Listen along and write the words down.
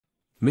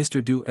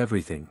Mr. Do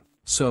Everything.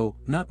 So,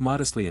 not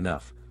modestly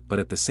enough, but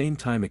at the same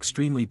time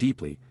extremely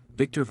deeply,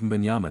 Victor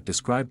Wembanyama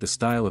described the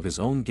style of his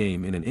own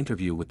game in an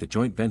interview with the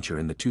joint venture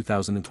in the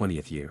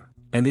 2020 year.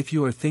 And if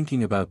you are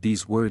thinking about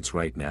these words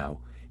right now,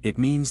 it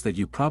means that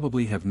you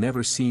probably have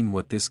never seen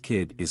what this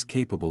kid is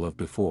capable of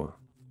before.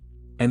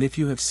 And if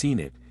you have seen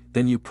it,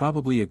 then you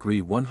probably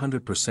agree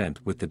 100%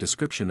 with the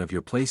description of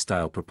your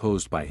playstyle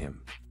proposed by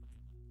him.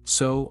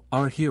 So,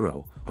 our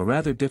hero, a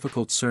rather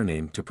difficult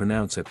surname to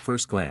pronounce at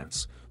first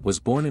glance, was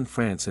born in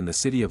France in the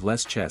city of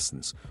Les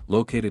Chessons,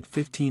 located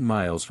 15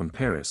 miles from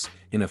Paris,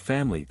 in a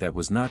family that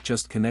was not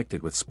just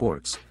connected with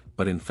sports,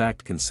 but in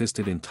fact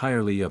consisted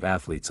entirely of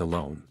athletes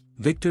alone.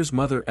 Victor's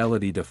mother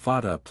Elodie de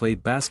Fata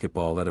played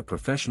basketball at a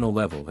professional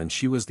level, and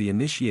she was the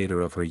initiator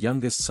of her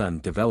youngest son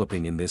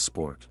developing in this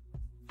sport.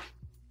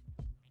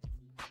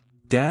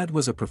 Dad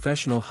was a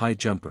professional high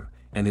jumper,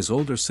 and his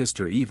older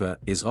sister Eva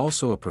is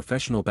also a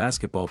professional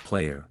basketball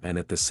player and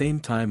at the same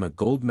time a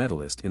gold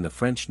medalist in the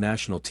French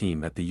national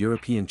team at the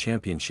European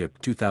Championship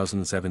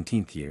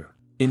 2017 year.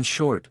 In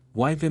short,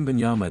 why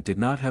Wembanyama did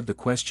not have the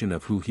question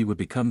of who he would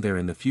become there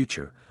in the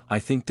future, I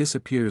think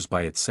disappears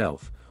by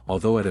itself,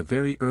 although at a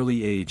very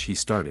early age he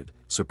started,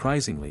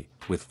 surprisingly,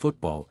 with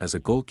football as a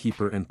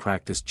goalkeeper and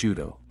practiced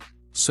judo.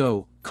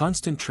 So,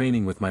 constant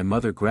training with my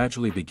mother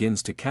gradually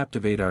begins to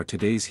captivate our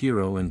today's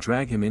hero and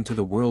drag him into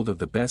the world of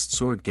the best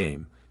sword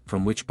game,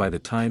 from which by the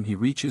time he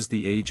reaches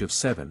the age of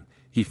 7,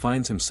 he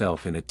finds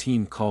himself in a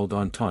team called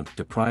Entente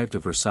deprived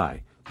of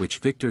Versailles, which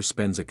Victor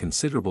spends a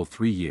considerable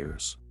 3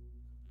 years.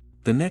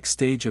 The next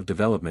stage of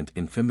development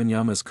in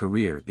Wembanyama's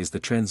career is the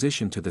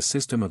transition to the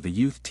system of the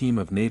youth team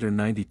of Nader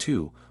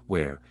 92,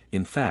 where,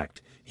 in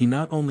fact, he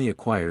not only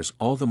acquires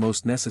all the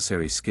most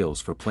necessary skills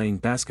for playing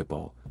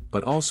basketball,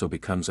 but also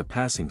becomes a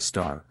passing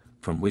star,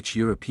 from which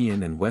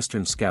European and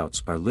Western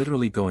scouts are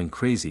literally going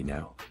crazy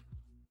now.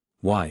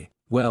 Why?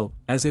 Well,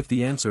 as if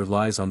the answer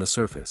lies on the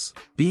surface.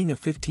 Being a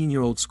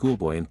 15-year-old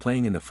schoolboy and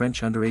playing in the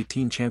French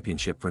Under-18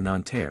 Championship for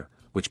Nanterre,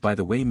 which by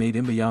the way made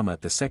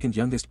Wembanyama the second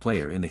youngest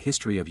player in the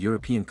history of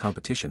European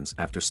competitions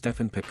after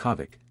Stefan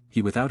Petkovic,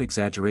 he without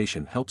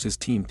exaggeration helps his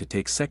team to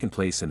take second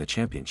place in the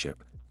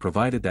championship,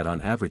 provided that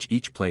on average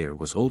each player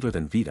was older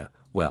than Vida,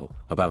 well,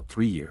 about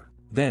 3 years.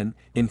 Then,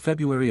 in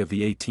February of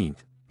the 18th,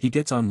 he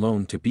gets on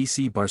loan to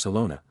BC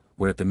Barcelona,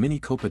 where at the Mini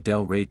Copa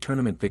del Rey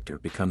tournament Victor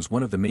becomes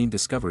one of the main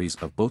discoveries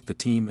of both the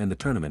team and the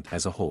tournament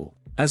as a whole.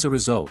 As a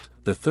result,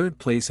 the third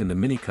place in the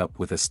Mini Cup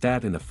with a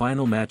stat in the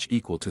final match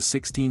equal to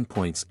 16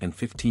 points and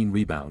 15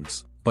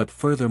 rebounds. But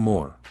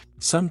furthermore,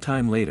 some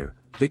time later,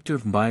 Victor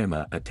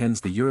Wembanyama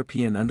attends the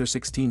European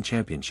Under-16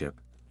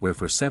 Championship, where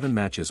for 7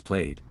 matches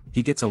played,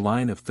 he gets a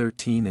line of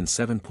 13 and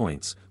 7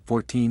 points,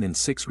 14 and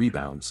 6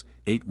 rebounds,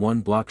 8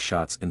 block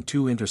shots and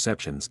 2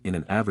 interceptions in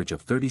an average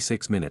of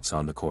 36 minutes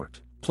on the court.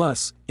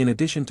 Plus, in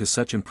addition to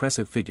such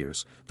impressive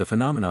figures, the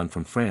phenomenon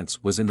from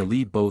France was in the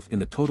lead both in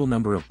the total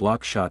number of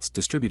block shots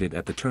distributed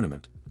at the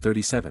tournament,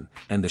 37,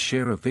 and the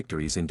share of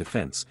victories in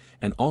defense,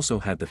 and also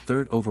had the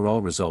third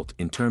overall result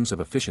in terms of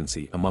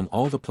efficiency among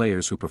all the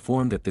players who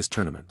performed at this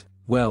tournament.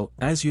 Well,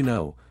 as you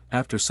know,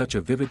 after such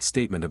a vivid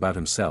statement about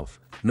himself,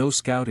 no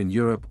scout in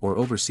Europe or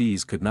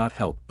overseas could not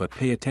help but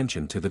pay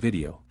attention to the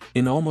video.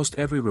 In almost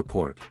every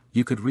report,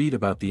 you could read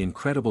about the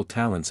incredible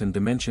talents and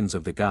dimensions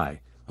of the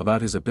guy,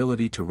 about his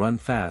ability to run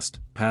fast,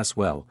 pass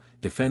well,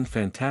 defend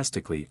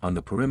fantastically on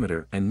the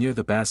perimeter and near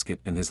the basket,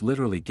 and his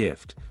literally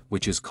gift,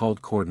 which is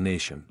called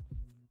coordination.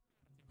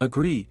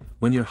 Agree,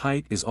 when your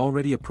height is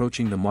already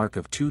approaching the mark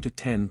of 2 to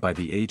 10 by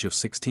the age of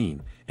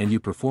 16, and you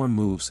perform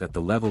moves at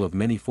the level of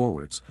many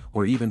forwards,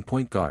 or even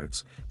point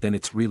guards, then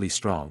it's really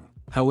strong.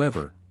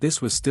 However,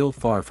 this was still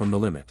far from the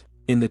limit.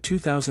 In the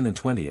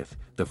 2020,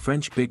 the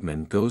French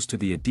bigman goes to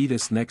the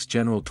Adidas Next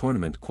General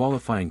Tournament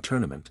qualifying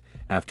tournament,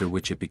 after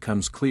which it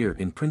becomes clear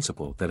in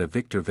principle that a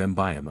Victor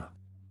Wembanyama.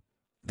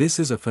 This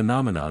is a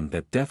phenomenon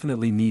that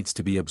definitely needs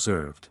to be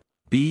observed.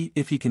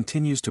 If he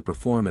continues to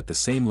perform at the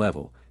same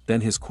level,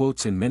 then his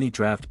quotes in many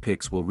draft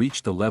picks will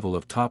reach the level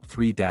of top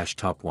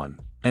 3-top 1.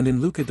 And in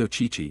Luka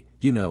Doncic,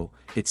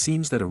 it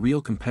seems that a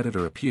real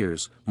competitor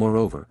appears,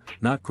 moreover,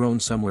 not grown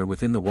somewhere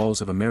within the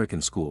walls of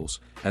American schools,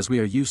 as we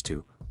are used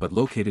to, but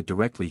located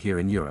directly here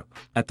in Europe.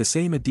 At the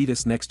same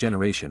Adidas Next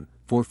Generation,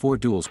 for 4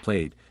 duels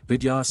played,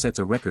 Vidya sets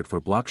a record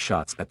for block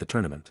shots at the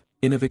tournament.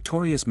 In a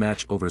victorious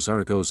match over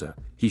Zaragoza,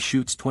 he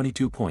shoots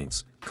 22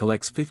 points,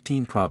 collects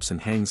 15 props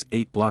and hangs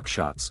 8 block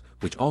shots,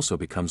 which also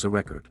becomes a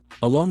record.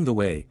 Along the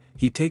way,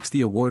 he takes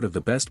the award of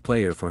the best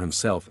player for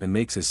himself and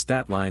makes his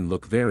stat line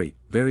look very,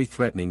 very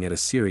threatening at a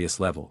serious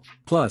level.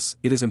 Plus,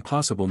 it is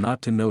impossible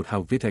not to note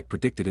how Vitek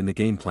predicted in the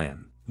game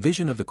plan.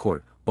 Vision of the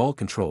court, ball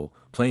control,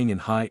 playing in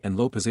high and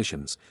low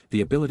positions,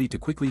 the ability to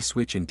quickly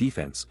switch in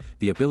defense,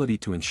 the ability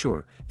to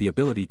ensure, the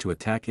ability to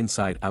attack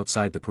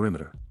outside the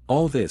perimeter.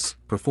 All this,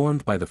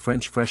 performed by the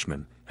French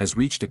freshman, has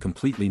reached a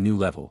completely new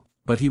level.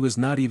 But he was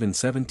not even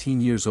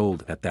 17 years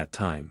old at that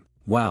time.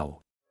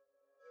 Wow.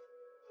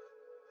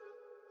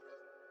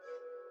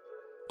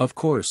 Of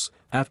course,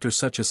 after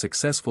such a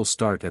successful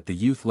start at the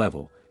youth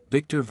level,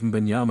 Victor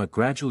Wembanyama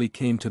gradually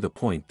came to the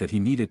point that he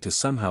needed to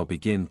somehow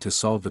begin to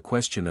solve the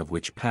question of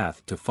which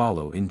path to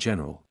follow in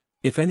general.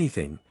 If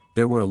anything,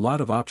 there were a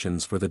lot of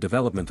options for the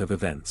development of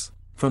events.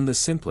 From the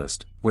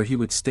simplest, where he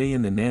would stay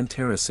in the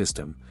Nantera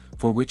system,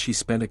 for which he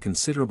spent a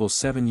considerable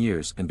 7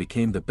 years and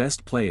became the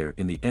best player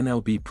in the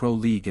NLB Pro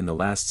League in the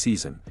last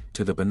season,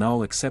 to the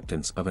banal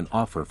acceptance of an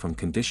offer from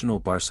conditional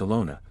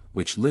Barcelona,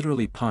 which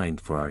literally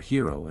pined for our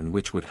hero and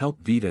which would help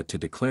Vida to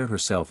declare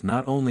herself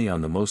not only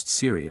on the most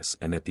serious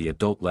and at the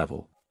adult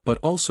level, but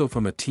also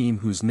from a team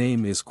whose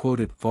name is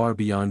quoted far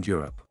beyond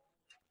Europe.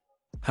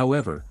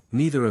 However,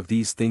 neither of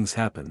these things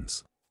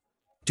happens.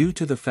 Due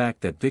to the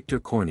fact that Victor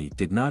Corny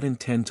did not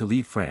intend to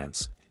leave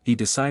France, he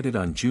decided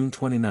on June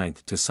 29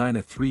 to sign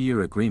a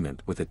 3-year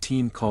agreement with a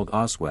team called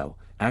Oswell,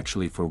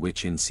 actually for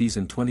which in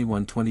season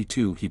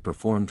 21-22 he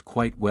performed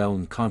quite well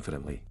and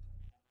confidently.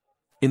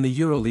 In the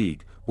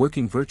EuroLeague,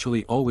 working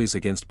virtually always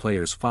against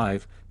players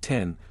 5,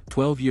 10,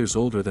 12 years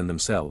older than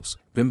themselves,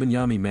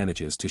 Wembanyama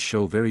manages to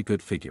show very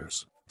good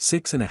figures.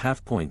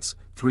 6.5 points,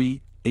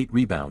 3, 8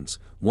 rebounds,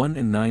 1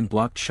 and 9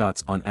 blocked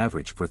shots on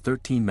average for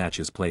 13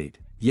 matches played.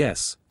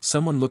 Yes,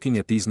 someone looking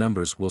at these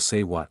numbers will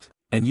say what?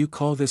 And you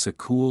call this a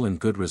cool and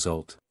good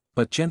result?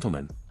 But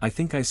gentlemen, I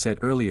think I said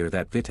earlier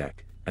that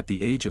Vitek, at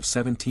the age of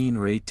 17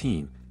 or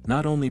 18,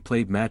 not only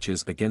played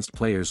matches against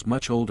players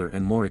much older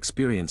and more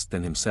experienced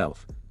than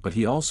himself, but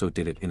he also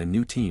did it in a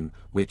new team,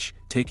 which,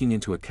 taking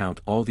into account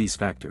all these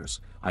factors,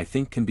 I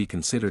think can be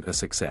considered a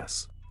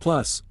success.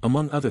 Plus,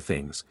 among other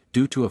things,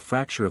 due to a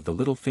fracture of the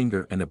little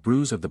finger and a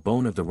bruise of the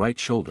bone of the right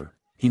shoulder,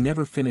 he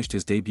never finished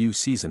his debut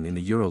season in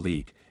the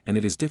EuroLeague, and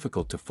it is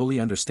difficult to fully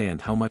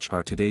understand how much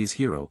our today's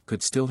hero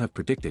could still have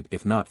predicted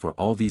if not for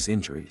all these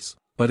injuries.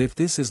 But if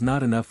this is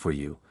not enough for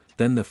you,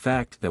 then the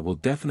fact that will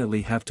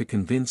definitely have to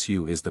convince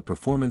you is the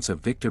performance of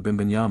Victor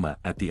Wembanyama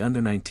at the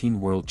Under-19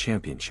 World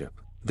Championship.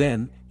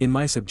 Then, in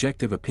my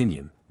subjective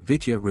opinion,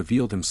 Vitya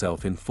revealed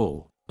himself in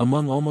full.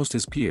 Among almost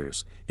his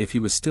peers, if he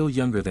was still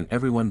younger than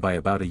everyone by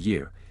about a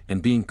year,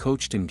 and being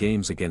coached in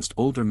games against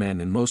older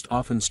men and most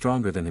often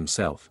stronger than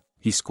himself,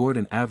 he scored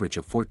an average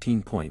of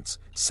 14 points,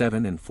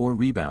 7 and 4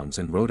 rebounds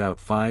and wrote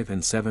out 5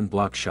 and 7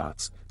 block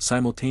shots,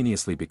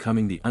 simultaneously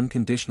becoming the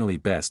unconditionally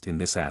best in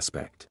this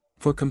aspect.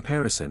 For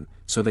comparison,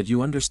 so that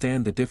you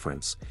understand the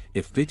difference,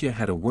 if Vitya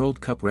had a World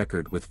Cup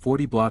record with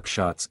 40 block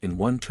shots in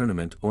one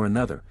tournament or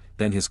another,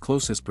 then his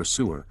closest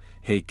pursuer,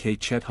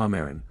 Chet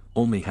Hamaren,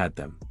 only had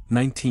them.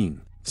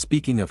 19.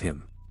 Speaking of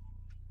him,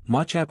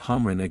 Machap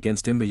Hamran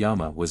against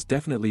Wembanyama was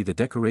definitely the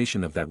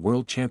decoration of that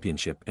World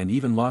Championship and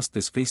even lost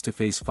this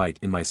face-to-face fight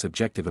in my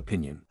subjective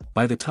opinion.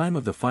 By the time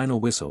of the final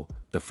whistle,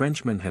 the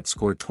Frenchman had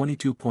scored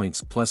 22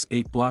 points plus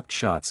 8 blocked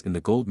shots in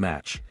the gold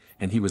match,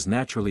 and he was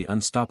naturally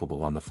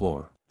unstoppable on the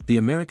floor. The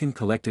American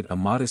collected a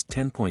modest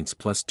 10 points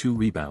plus 2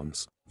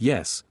 rebounds.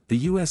 Yes, the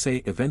USA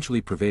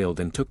eventually prevailed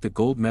and took the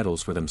gold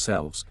medals for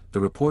themselves. The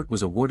report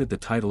was awarded the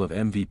title of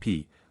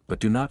MVP, but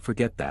do not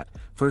forget that,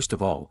 first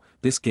of all,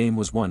 this game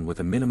was won with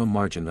a minimum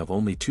margin of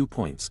only 2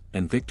 points,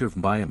 and Victor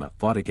Wembanyama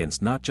fought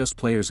against not just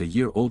players a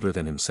year older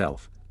than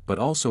himself, but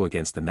also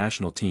against the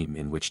national team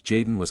in which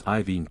Jaden was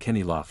IVing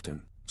Kenny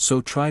Lofton.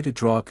 So try to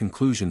draw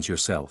conclusions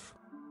yourself.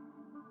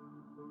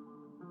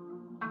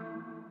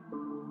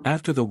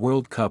 After the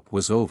World Cup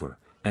was over,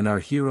 and our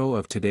hero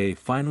of today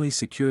finally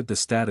secured the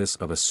status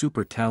of a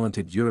super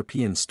talented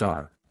European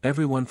star,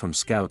 everyone from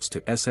scouts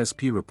to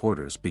SSP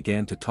reporters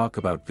began to talk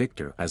about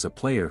Victor as a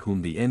player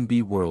whom the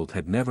NB world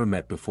had never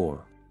met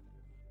before.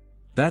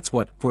 That's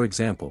what, for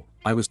example,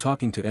 I was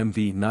talking to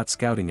MV not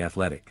scouting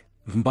athletic.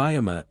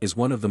 Wembanyama is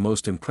one of the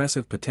most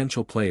impressive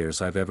potential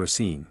players I've ever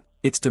seen.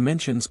 Its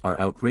dimensions are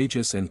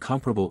outrageous and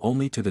comparable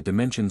only to the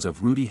dimensions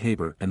of Rudy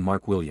Haber and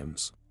Mark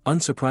Williams.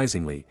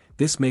 Unsurprisingly,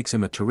 this makes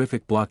him a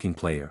terrific blocking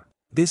player.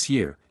 This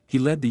year, he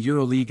led the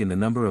EuroLeague in the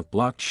number of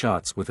blocked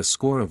shots with a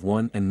score of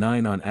 1 and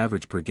 9 on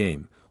average per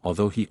game,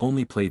 although he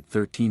only played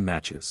 13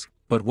 matches.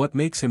 But what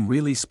makes him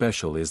really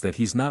special is that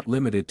he's not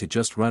limited to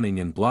just running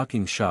and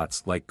blocking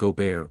shots like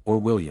Gobert or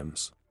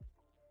Williams.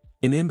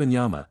 In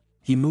Wembanyama,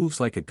 he moves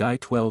like a guy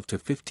 12 to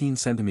 15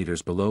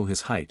 centimeters below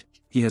his height,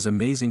 he has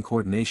amazing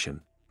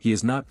coordination, he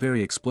is not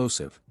very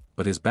explosive,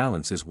 but his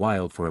balance is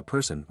wild for a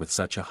person with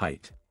such a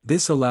height.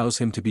 This allows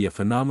him to be a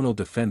phenomenal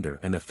defender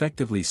and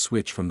effectively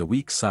switch from the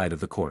weak side of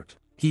the court.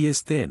 He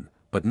is thin,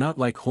 but not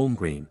like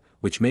Holmgren,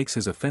 which makes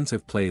his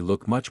offensive play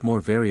look much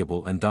more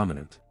variable and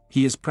dominant.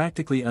 He is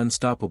practically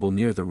unstoppable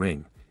near the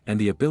ring, and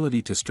the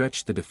ability to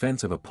stretch the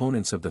defense of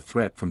opponents of the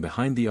threat from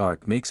behind the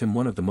arc makes him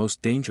one of the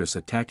most dangerous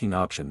attacking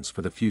options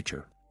for the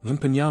future.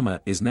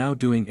 Wembanyama is now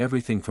doing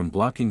everything from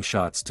blocking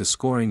shots to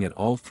scoring at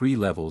all 3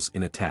 levels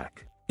in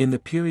attack. In the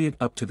period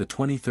up to the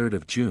 23rd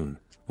of June,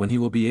 when he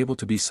will be able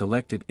to be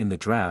selected in the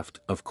draft,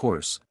 of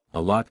course,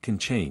 a lot can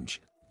change,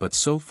 but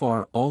so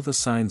far all the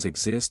signs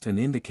exist and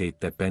indicate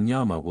that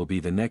Wembanyama will be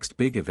the next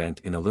big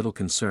event in a little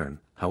concern,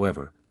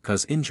 however,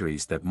 cause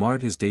injuries that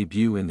marred his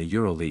debut in the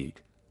EuroLeague,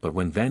 but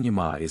when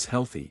Wembanyama is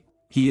healthy,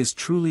 he is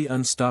truly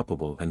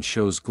unstoppable and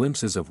shows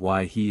glimpses of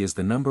why he is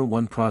the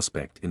 #1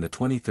 prospect in the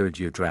 23rd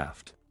year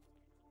draft.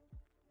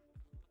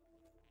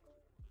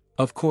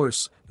 Of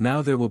course,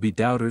 now there will be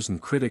doubters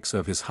and critics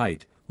of his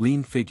height,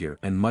 lean figure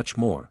and much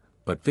more,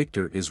 but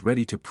Victor is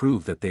ready to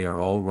prove that they are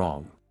all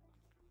wrong.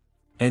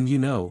 And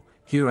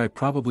here I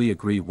probably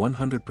agree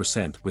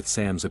 100% with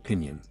Sam's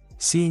opinion,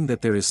 seeing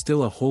that there is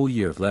still a whole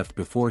year left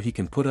before he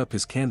can put up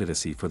his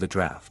candidacy for the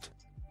draft.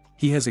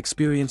 He has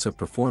experience of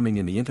performing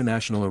in the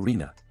international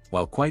arena,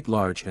 while quite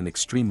large and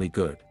extremely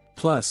good.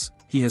 Plus,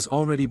 he has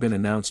already been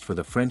announced for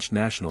the French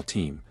national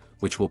team,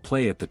 which will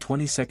play at the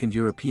 22nd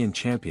European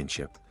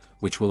Championship,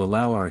 which will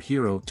allow our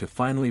hero to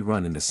finally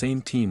run in the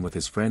same team with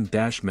his friend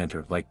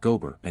mentor like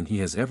Gober, and he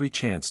has every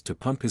chance to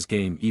pump his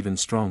game even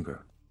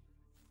stronger.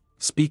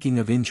 Speaking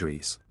of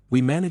injuries,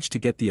 we managed to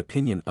get the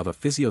opinion of a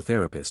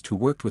physiotherapist who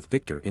worked with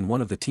Victor in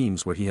one of the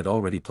teams where he had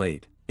already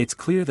played. It's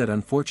clear that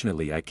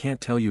unfortunately I can't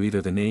tell you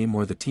either the name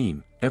or the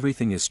team,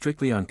 everything is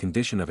strictly on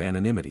condition of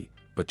anonymity,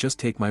 but just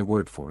take my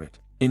word for it.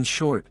 In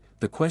short,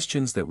 the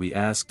questions that we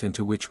asked and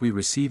to which we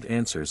received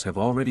answers have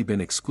already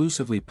been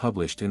exclusively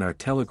published in our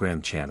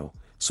Telegram channel,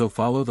 so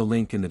follow the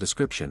link in the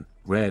description,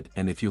 read,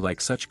 and if you like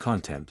such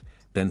content,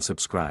 then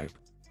subscribe.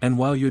 And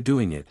while you're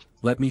doing it,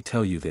 let me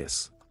tell you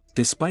this.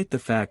 Despite the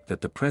fact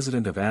that the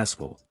president of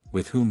ASVEL,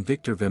 with whom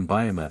Victor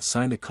Wembanyama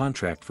signed a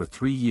contract for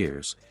 3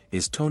 years,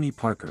 is Tony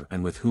Parker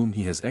and with whom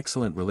he has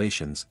excellent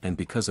relations and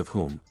because of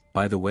whom,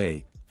 by the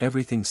way,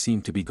 everything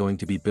seemed to be going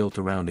to be built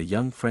around a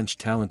young French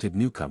talented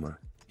newcomer,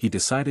 he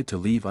decided to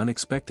leave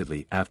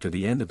unexpectedly after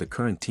the end of the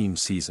current team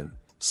season,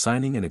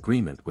 signing an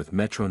agreement with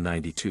Metro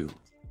 92.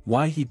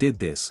 Why he did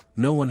this,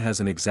 no one has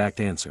an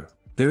exact answer.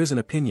 There is an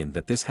opinion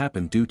that this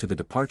happened due to the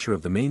departure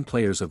of the main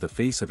players of the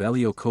face of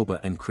Elio Koba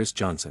and Chris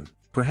Johnson.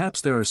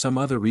 Perhaps there are some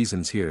other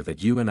reasons here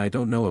that you and I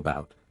don't know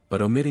about,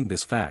 but omitting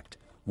this fact,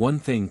 one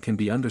thing can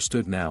be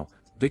understood now: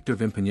 Victor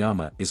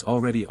Wembanyama is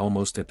already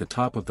almost at the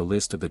top of the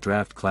list of the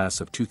draft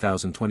class of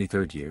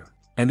 2023 year.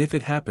 And if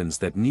it happens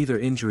that neither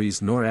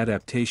injuries nor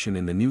adaptation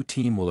in the new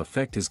team will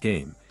affect his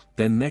game,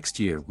 then next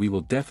year we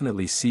will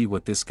definitely see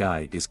what this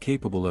guy is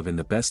capable of in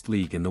the best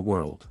league in the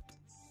world.